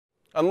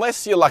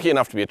Unless you're lucky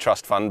enough to be a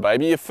trust fund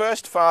baby, your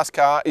first fast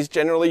car is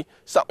generally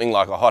something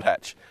like a hot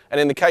hatch. And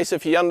in the case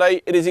of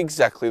Hyundai, it is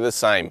exactly the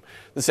same.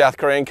 The South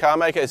Korean car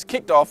maker has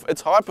kicked off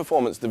its high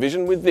performance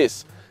division with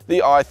this, the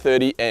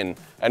i30N.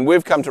 And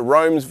we've come to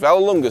Rome's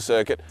Vallelunga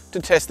circuit to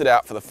test it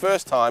out for the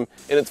first time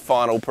in its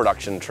final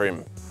production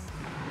trim.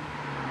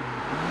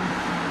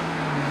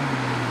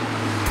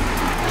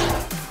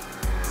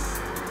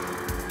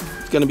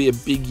 It's going to be a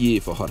big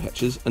year for hot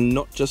hatches, and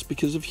not just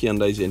because of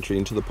Hyundai's entry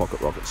into the pocket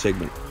rocket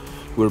segment.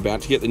 We're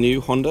about to get the new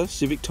Honda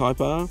Civic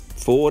Type R,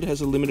 Ford has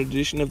a limited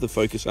edition of the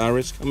Focus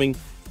RS coming,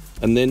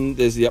 and then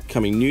there's the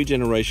upcoming new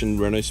generation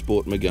Renault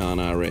Sport Megane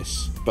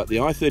RS. But the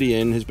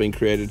i30N has been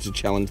created to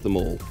challenge them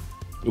all.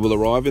 It will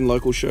arrive in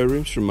local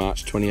showrooms from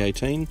March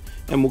 2018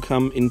 and will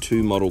come in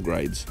two model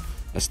grades.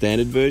 A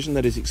standard version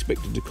that is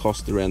expected to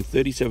cost around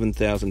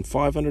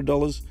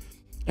 $37,500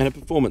 and a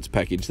performance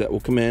package that will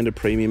command a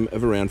premium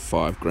of around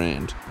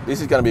 $5,000.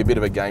 This is going to be a bit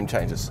of a game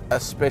changer,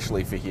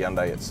 especially for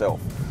Hyundai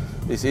itself.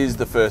 This is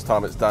the first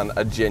time it's done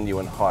a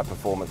genuine high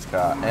performance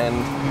car, and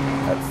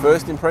at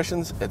first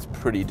impressions it's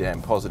pretty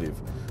damn positive.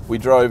 We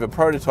drove a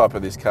prototype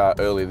of this car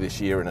earlier this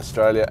year in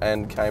Australia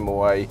and came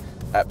away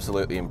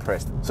absolutely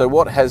impressed. So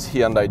what has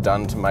Hyundai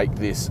done to make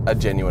this a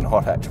genuine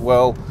hot hatch?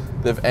 Well,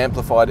 they've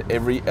amplified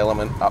every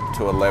element up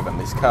to 11.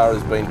 This car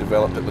has been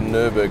developed at the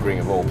Nürburgring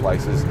of all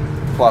places,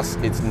 plus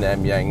its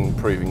Namyang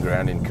proving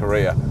ground in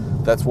Korea.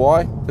 That's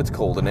why it's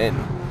called an N.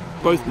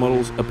 Both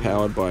models are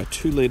powered by a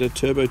 2-litre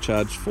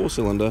turbocharged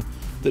 4-cylinder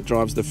that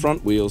drives the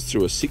front wheels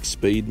through a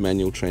 6-speed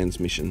manual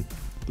transmission.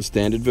 The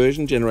standard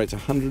version generates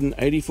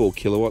 184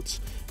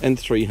 kilowatts and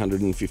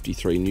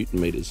 353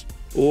 newton meters,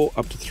 or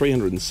up to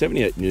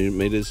 378 newton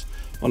meters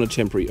on a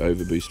temporary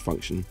overboost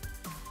function,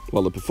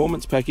 while the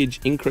performance package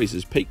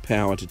increases peak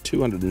power to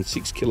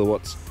 206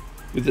 kilowatts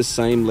with the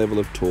same level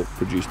of torque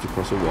produced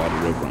across a wider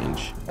rev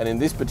range. And in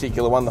this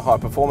particular one, the high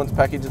performance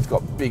package, it's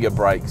got bigger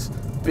brakes,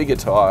 bigger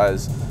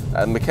tyres,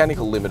 a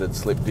mechanical limited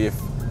slip diff,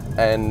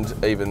 and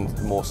even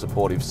more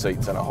supportive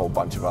seats and a whole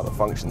bunch of other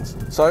functions.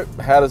 So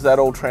how does that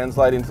all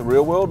translate into the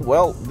real world?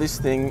 Well, this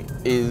thing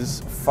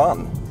is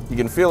fun. You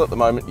can feel it the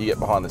moment you get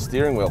behind the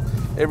steering wheel.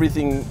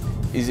 Everything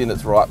is in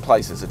its right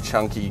place. There's a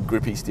chunky,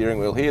 grippy steering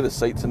wheel here, the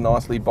seats are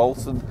nicely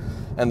bolstered,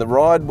 and the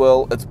ride,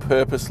 well, it's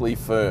purposely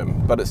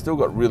firm, but it's still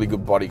got really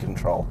good body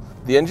control.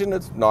 The engine,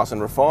 it's nice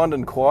and refined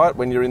and quiet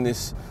when you're in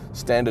this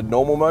standard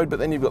normal mode, but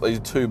then you've got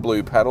these two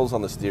blue paddles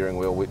on the steering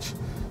wheel, which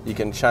you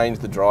can change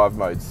the drive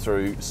modes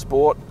through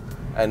Sport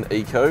and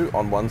Eco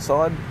on one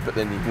side, but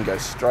then you can go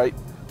straight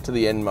to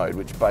the N mode,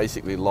 which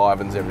basically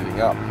livens everything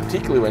up.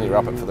 Particularly when you're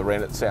up it for the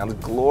rent, it sounds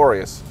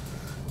glorious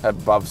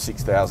above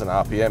 6,000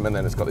 RPM, and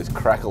then it's got this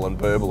crackle and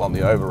burble on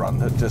the overrun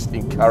that just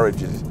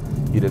encourages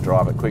you to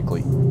drive it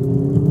quickly.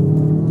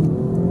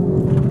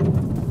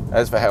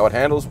 As for how it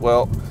handles,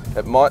 well,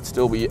 it might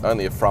still be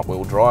only a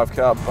front-wheel drive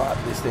car, but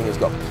this thing has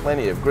got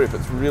plenty of grip.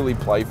 It's really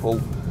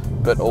playful,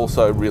 but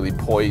also really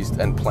poised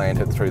and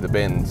planted through the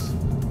bends.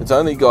 It's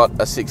only got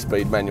a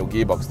 6-speed manual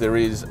gearbox. There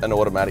is an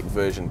automatic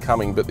version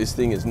coming, but this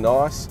thing is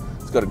nice.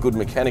 It's got a good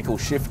mechanical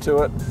shift to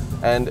it,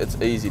 and it's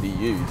easy to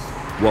use.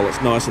 While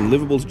it's nice and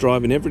livable to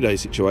drive in everyday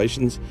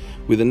situations,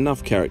 with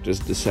enough characters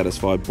to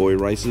satisfy boy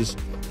racers,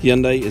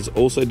 Hyundai has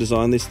also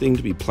designed this thing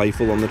to be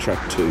playful on the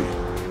track too.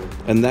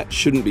 And that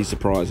shouldn't be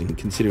surprising,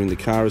 considering the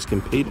car has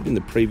competed in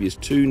the previous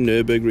 2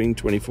 Nürburgring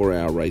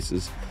 24-hour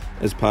races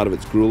as part of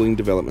its grueling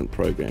development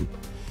program.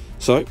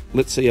 So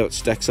let's see how it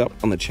stacks up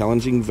on the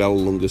challenging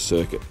Vallelunga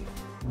circuit.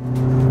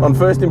 On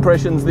first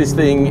impressions, this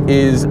thing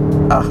is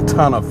a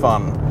ton of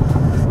fun.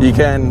 You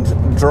can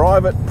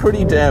drive it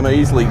pretty damn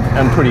easily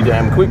and pretty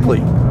damn quickly.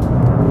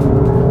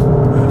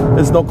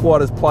 It's not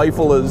quite as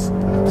playful as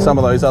some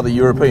of those other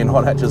European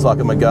hot hatches like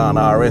a Megane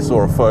RS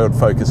or a Ford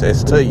Focus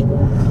ST.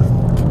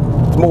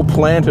 It's more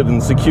planted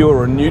and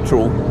secure and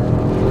neutral,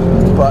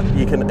 but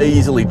you can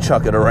easily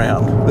chuck it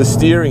around. The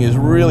steering is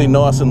really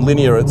nice and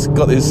linear. It's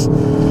got this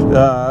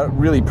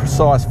really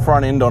precise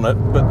front end on it,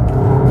 but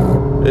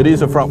it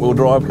is a front-wheel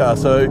drive car,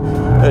 so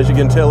as you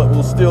can tell, it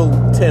will still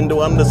tend to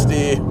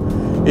understeer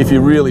if you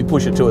really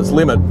push it to its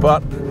limit,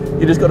 but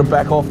you just got to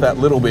back off that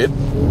little bit.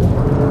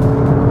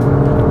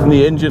 And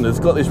the engine has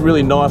got this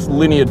really nice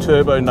linear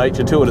turbo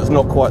nature to it. It's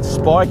not quite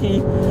spiky,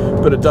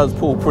 but it does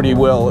pull pretty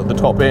well at the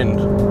top end.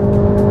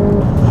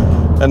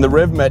 And the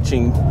rev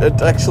matching,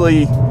 it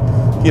actually,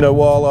 you know,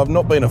 while I've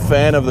not been a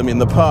fan of them in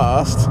the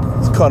past,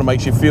 it kind of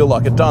makes you feel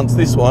like a dunce.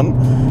 This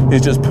one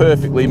is just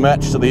perfectly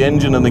matched to the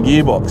engine and the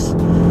gearbox.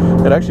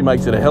 It actually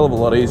makes it a hell of a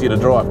lot easier to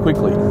drive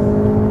quickly.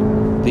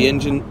 The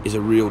engine is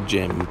a real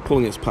gem,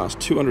 pulling us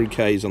past 200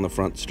 k's on the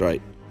front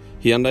straight.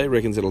 Hyundai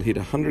reckons it'll hit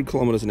 100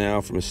 kilometers an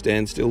hour from a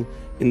standstill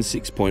in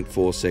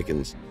 6.4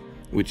 seconds,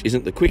 which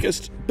isn't the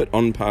quickest, but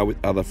on par with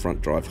other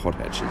front drive hot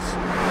hatches.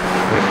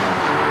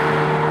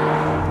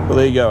 Well,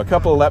 there you go, a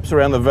couple of laps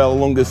around the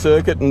Vallelunga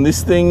circuit, and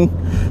this thing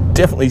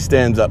definitely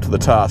stands up to the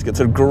task.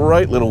 It's a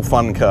great little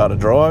fun car to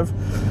drive,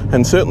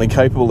 and certainly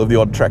capable of the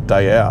odd track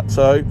day out.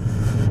 So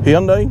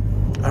Hyundai,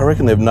 I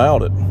reckon they've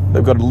nailed it.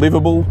 They've got a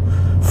livable,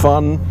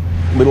 fun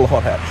little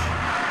hot hatch.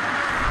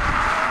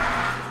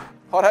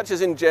 Hot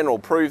hatches in general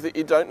prove that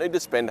you don't need to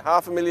spend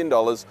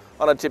 $500,000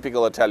 on a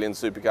typical Italian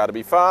supercar to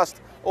be fast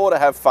or to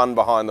have fun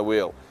behind the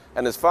wheel.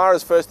 And as far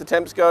as first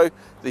attempts go,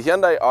 the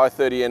Hyundai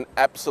i30N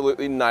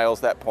absolutely nails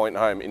that point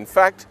home. In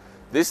fact,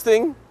 this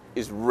thing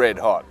is red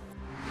hot.